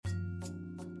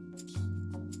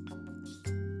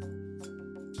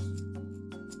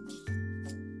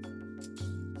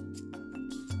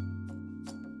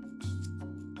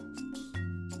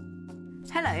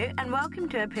Hello and welcome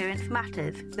to Appearance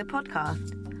Matters, the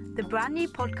podcast, the brand new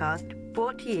podcast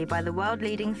brought to you by the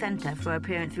world-leading Centre for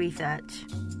Appearance Research.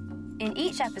 In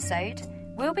each episode,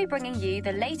 we'll be bringing you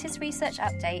the latest research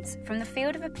updates from the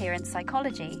field of appearance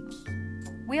psychology.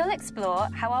 We'll explore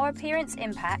how our appearance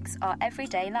impacts our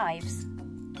everyday lives.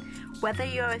 Whether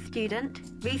you're a student,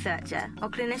 researcher or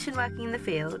clinician working in the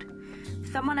field,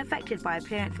 someone affected by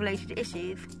appearance-related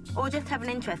issues, or just have an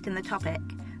interest in the topic,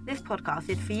 this podcast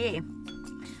is for you.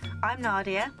 I'm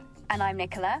Nadia. And I'm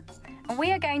Nicola, and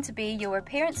we are going to be your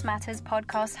Appearance Matters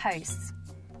podcast hosts.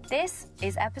 This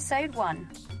is episode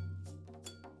 1.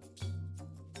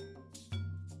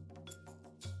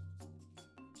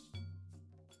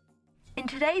 In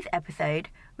today's episode,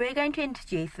 we're going to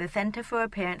introduce the Centre for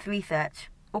Appearance Research,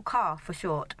 or CAR for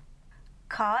short.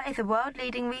 CAR is a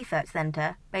world-leading research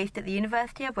centre based at the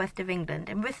University of West of England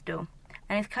in Bristol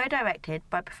and is co-directed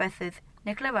by Professors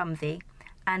Nicola Rumsey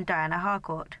and Diana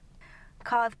Harcourt.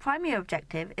 CAR's primary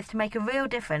objective is to make a real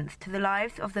difference to the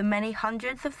lives of the many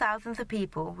hundreds of thousands of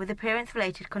people with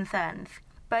appearance-related concerns,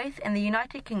 both in the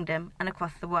United Kingdom and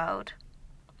across the world.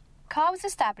 CAR was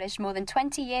established more than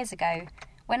 20 years ago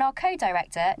when our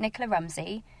co-director, Nicola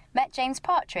Rumsey, met James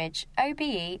Partridge,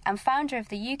 OBE and founder of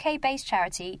the UK-based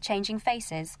charity Changing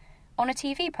Faces, on a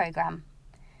TV programme.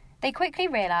 They quickly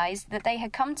realised that they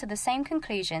had come to the same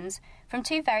conclusions from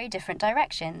two very different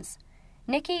directions.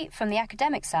 Nikki from the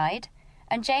academic side,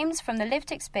 and James from the lived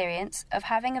experience of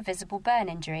having a visible burn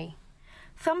injury.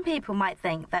 Some people might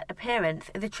think that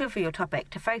appearance is a trivial topic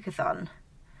to focus on.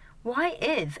 Why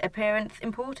is appearance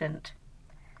important?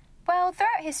 Well,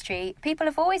 throughout history, people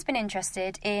have always been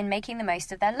interested in making the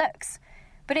most of their looks.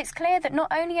 But it's clear that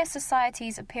not only are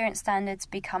society's appearance standards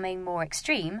becoming more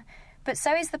extreme, but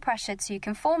so is the pressure to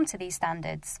conform to these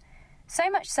standards. So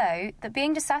much so that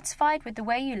being dissatisfied with the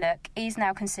way you look is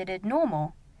now considered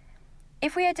normal.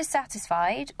 If we are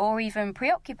dissatisfied or even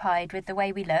preoccupied with the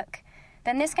way we look,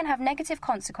 then this can have negative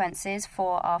consequences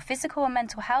for our physical and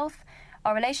mental health,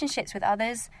 our relationships with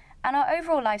others, and our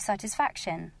overall life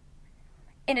satisfaction.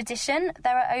 In addition,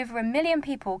 there are over 1 million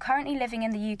people currently living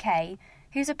in the UK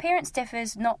whose appearance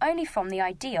differs not only from the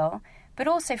ideal, but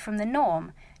also from the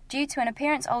norm, due to an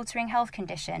appearance-altering health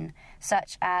condition,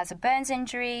 such as a burns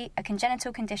injury, a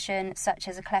congenital condition such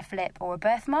as a cleft lip or a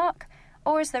birthmark,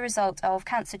 or as the result of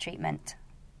cancer treatment.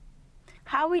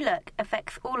 How we look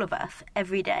affects all of us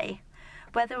every day.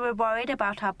 Whether we're worried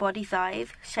about our body size,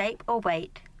 shape or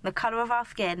weight, the colour of our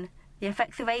skin, the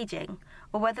effects of ageing,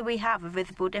 or whether we have a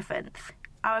visible difference,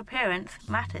 our appearance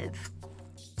matters.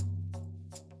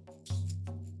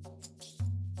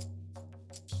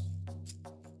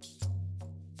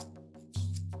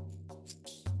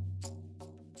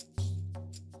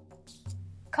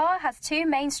 CAR has two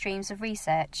main streams of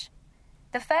research.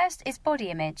 The first is body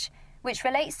image, which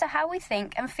relates to how we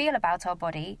think and feel about our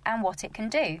body and what it can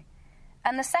do.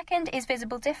 And the second is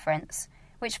visible difference,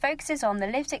 which focuses on the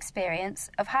lived experience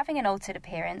of having an altered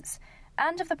appearance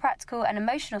and of the practical and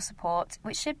emotional support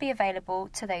which should be available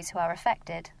to those who are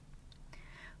affected.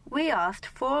 We asked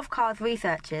 4 of CAR's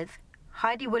researchers,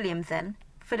 Heidi Williamson,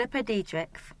 Philippa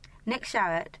Diedrichs, Nick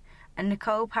Sharratt and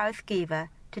Nicole Paraskiva,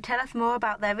 to tell us more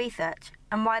about their research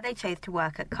and why they chose to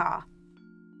work at CAR.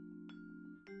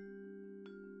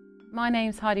 My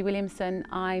name's Heidi Williamson.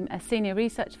 I'm a Senior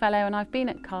Research Fellow and I've been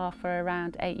at CAR for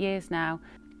around 8 years now.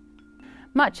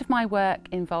 Much of my work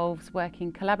involves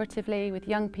working collaboratively with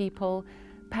young people,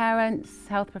 parents,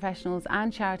 health professionals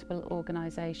and charitable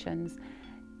organisations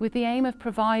with the aim of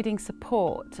providing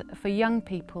support for young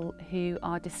people who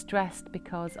are distressed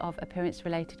because of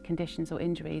appearance-related conditions or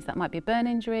injuries. That might be a burn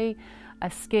injury, a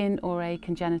skin or a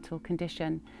congenital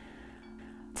condition.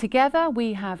 Together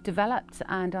we have developed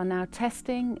and are now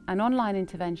testing an online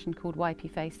intervention called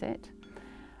YP Face It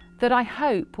that I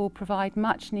hope will provide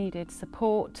much needed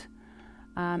support,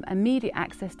 immediate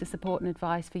access to support and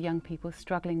advice for young people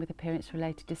struggling with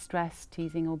appearance-related distress,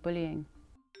 teasing or bullying.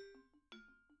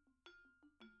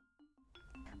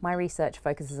 My research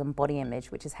focuses on body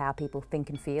image, which is how people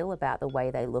think and feel about the way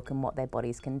they look and what their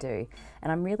bodies can do.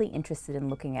 And I'm really interested in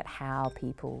looking at how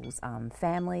people's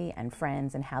family and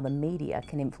friends and how the media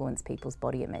can influence people's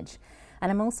body image.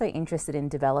 And I'm also interested in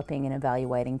developing and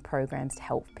evaluating programs to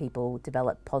help people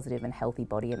develop positive and healthy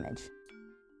body image.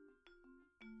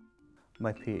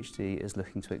 My PhD is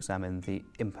looking to examine the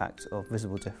impact of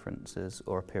visible differences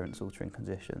or appearance-altering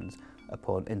conditions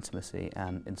upon intimacy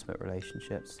and intimate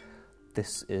relationships.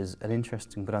 This is an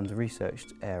interesting but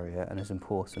under-researched area and is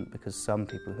important because some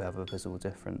people who have a visible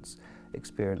difference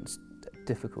experience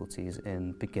difficulties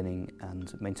in beginning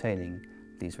and maintaining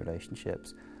these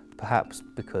relationships, perhaps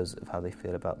because of how they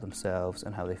feel about themselves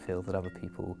and how they feel that other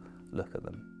people look at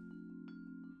them.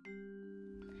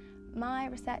 My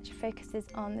research focuses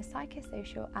on the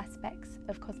psychosocial aspects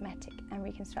of cosmetic and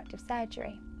reconstructive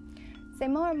surgery. So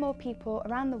more and more people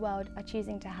around the world are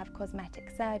choosing to have cosmetic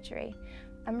surgery,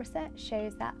 and research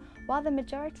shows that while the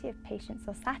majority of patients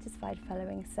are satisfied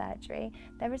following surgery,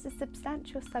 there is a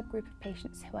substantial subgroup of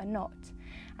patients who are not.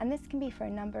 And this can be for a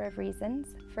number of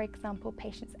reasons. For example,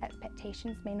 patients'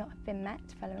 expectations may not have been met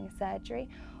following surgery,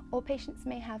 or patients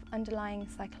may have underlying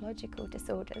psychological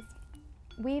disorders.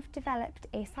 We've developed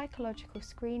a psychological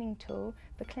screening tool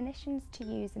for clinicians to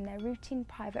use in their routine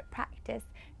private practice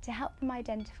to help them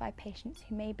identify patients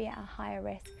who may be at a higher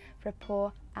risk for a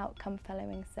poor outcome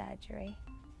following surgery.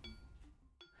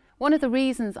 One of the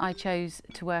reasons I chose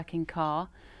to work in CAR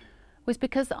was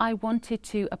because I wanted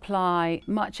to apply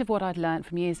much of what I'd learned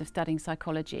from years of studying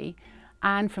psychology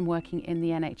and from working in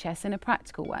the NHS in a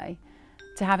practical way,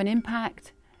 to have an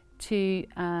impact, to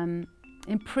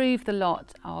improve the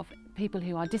lot of people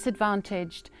who are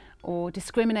disadvantaged or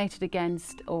discriminated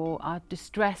against or are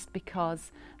distressed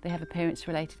because they have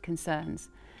appearance-related concerns.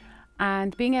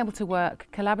 And being able to work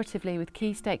collaboratively with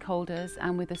key stakeholders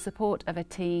and with the support of a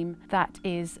team that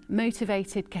is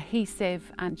motivated,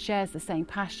 cohesive and shares the same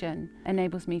passion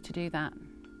enables me to do that.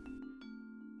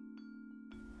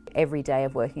 Every day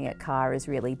of working at CAR is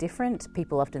really different.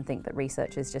 People often think that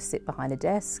researchers just sit behind a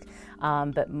desk,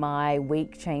 but my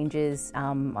week changes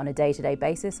on a day-to-day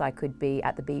basis. I could be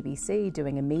at the BBC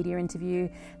doing a media interview.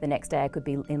 The next day I could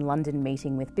be in London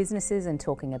meeting with businesses and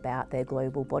talking about their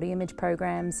global body image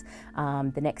programs.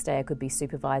 The next day I could be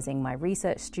supervising my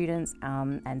research students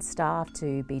and staff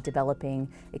to be developing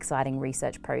exciting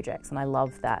research projects, and I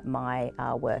love that my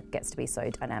work gets to be so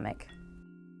dynamic.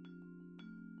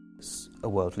 It's a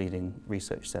world-leading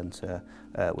research centre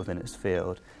within its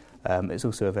field. It's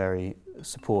also a very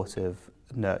supportive,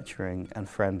 nurturing and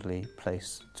friendly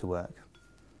place to work.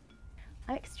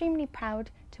 I'm extremely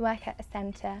proud to work at a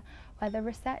centre where the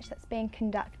research that's being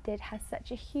conducted has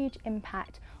such a huge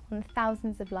impact on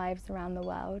thousands of lives around the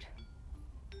world.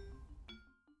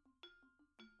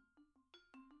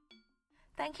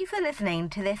 Thank you for listening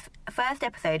to this first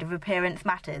episode of Appearance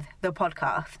Matters, the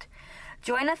podcast.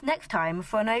 Join us next time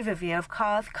for an overview of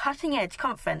CAR's Cutting Edge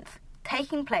Conference,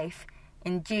 taking place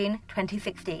in June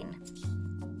 2016.